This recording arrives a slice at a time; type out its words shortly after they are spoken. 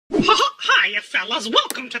Hiya, fellas.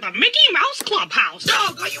 Welcome to the Mickey Mouse Clubhouse.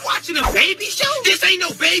 Dog, are you watching a baby show? This ain't no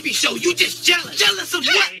baby show. You just jealous. Jealous of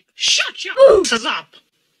what? Hey, shut your asses up.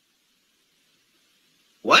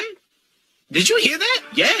 What? Did you hear that?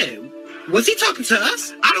 Yeah. Was he talking to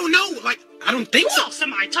us? I don't know. I don't think so. Who else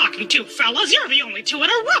am I talking to, fellas? You're the only two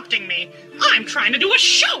interrupting me. I'm trying to do a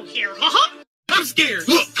show here, I'm scared.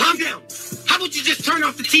 Look, calm down. How about you just turn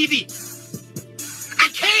off the TV?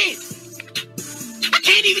 I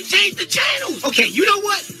can't even change the channels. Okay, you know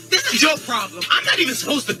what? This is your problem. I'm not even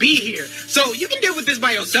supposed to be here. So you can deal with this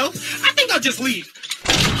by yourself. I think I'll just leave.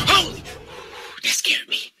 Holy, that scared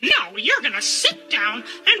me. No, you're gonna sit down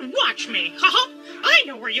and watch me, I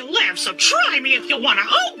know where you live, so try me if you wanna.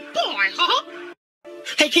 Oh, boy,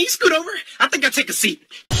 Hey, can you scoot over? I think I'll take a seat.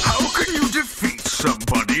 How can you defeat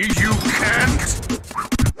somebody you can't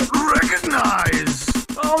recognize?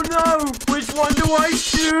 Oh no! Which one do I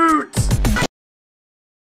shoot?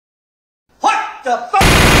 What the fuck?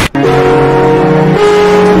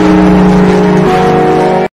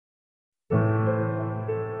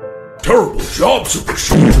 Terrible job, Super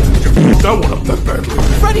Shooter. That one up that badly.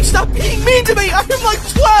 Freddy, stop being mean to me! I'm like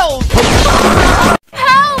 12!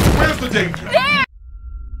 Help! Where's the danger? There!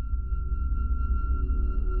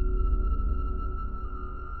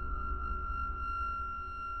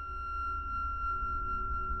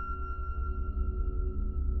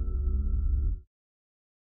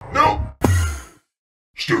 No!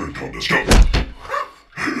 Steering contest, go!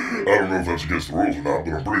 I don't know if that's against the rules or not,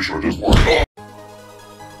 but I'm pretty sure I just walked off.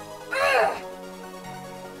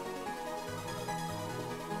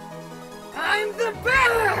 I'm the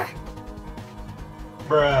best!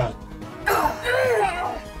 Bruh.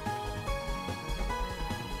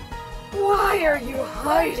 Why are you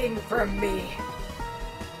hiding from me?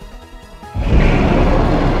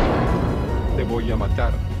 Te voy a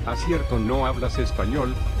matar. Acierto, no hablas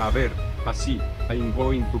español. A ver, así. I'm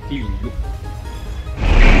going to kill you.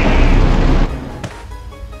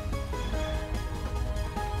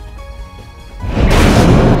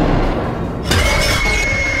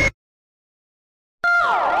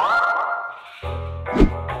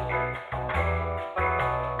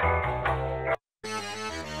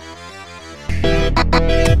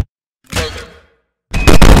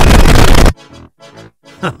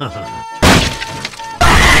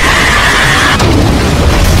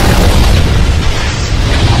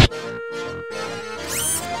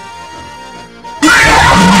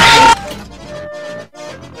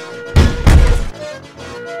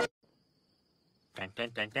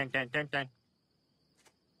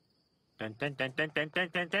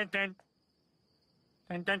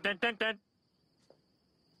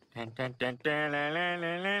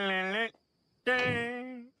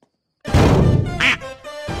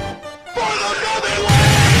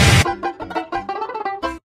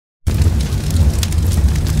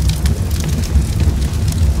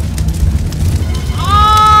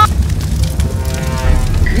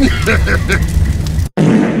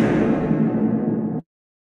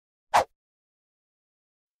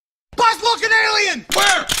 Buzz-looking alien!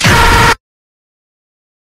 Where?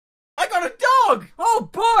 I got a dog! Oh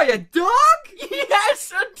boy, a dog?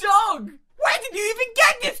 Yes, a dog! Where did you even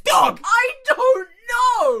get this dog? I don't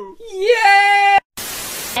know! Yeah!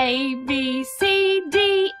 A, B, C,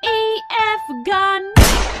 D, E, F, gun.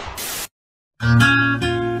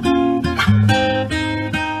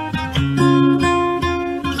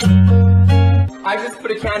 I just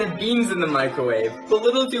put a can of beans in the microwave, but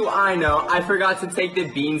little do I know, I forgot to take the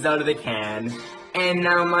beans out of the can. And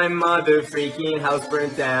now my mother freaking house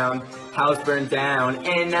burnt down,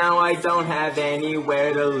 and now I don't have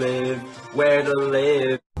anywhere to live,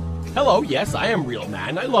 Hello, yes, I am real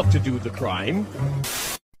man. I love to do the crime.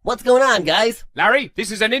 What's going on, guys? Larry,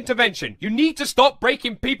 this is an intervention. You need to stop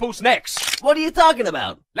breaking people's necks. What are you talking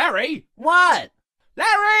about? Larry! What?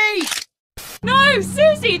 Larry! No,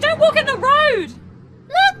 Susie, don't walk in the road.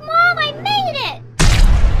 Look, Mom, I made it!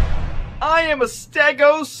 I am a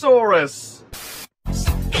Stegosaurus.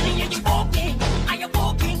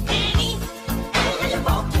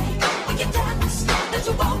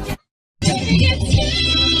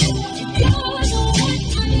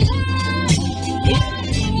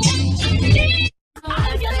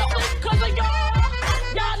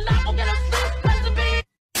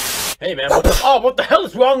 Hey man, what the hell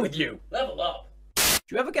is wrong with you? Level up. Do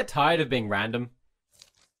you ever get tired of being random?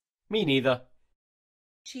 Me neither.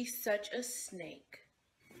 She's such a snake.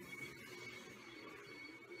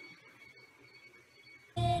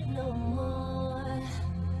 No more.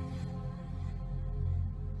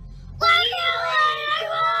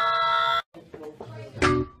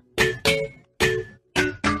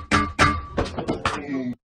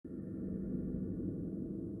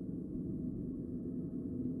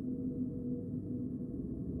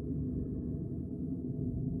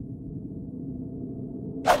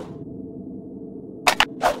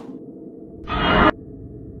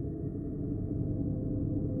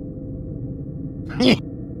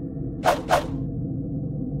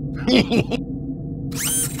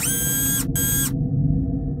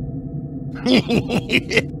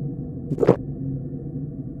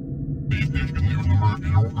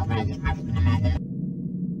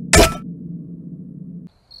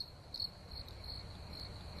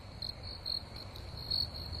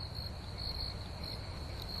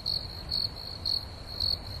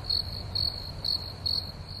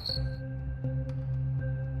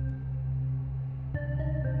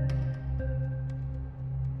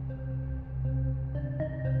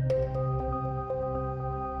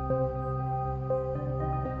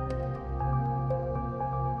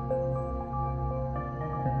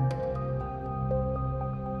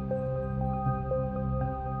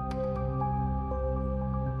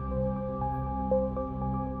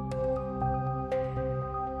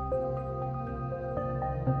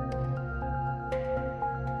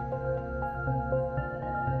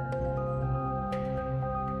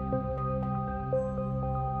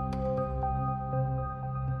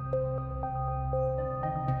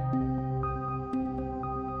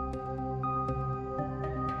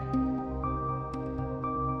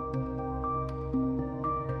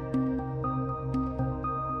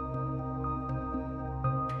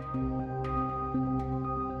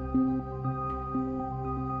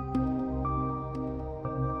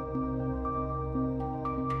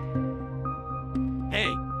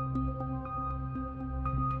 Hey!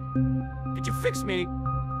 Could you fix me?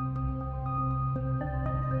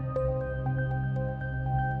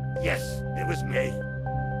 Yes, it was me.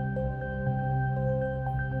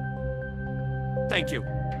 Thank you.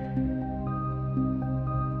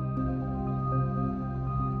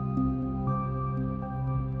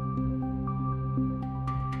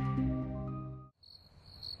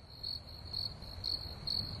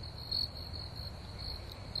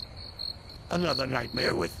 Another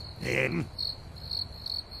nightmare with him.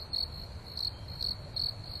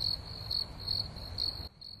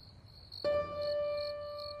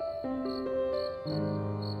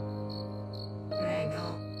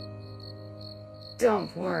 Mangle,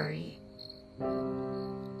 don't worry.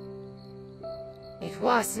 It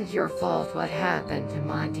wasn't your fault what happened to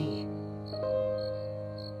Monty.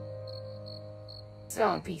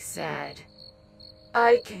 Don't be sad.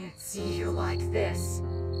 I can't see you like this.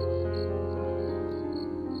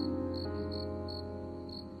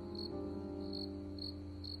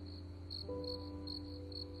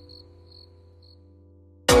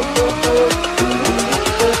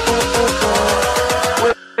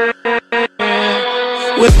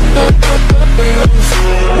 With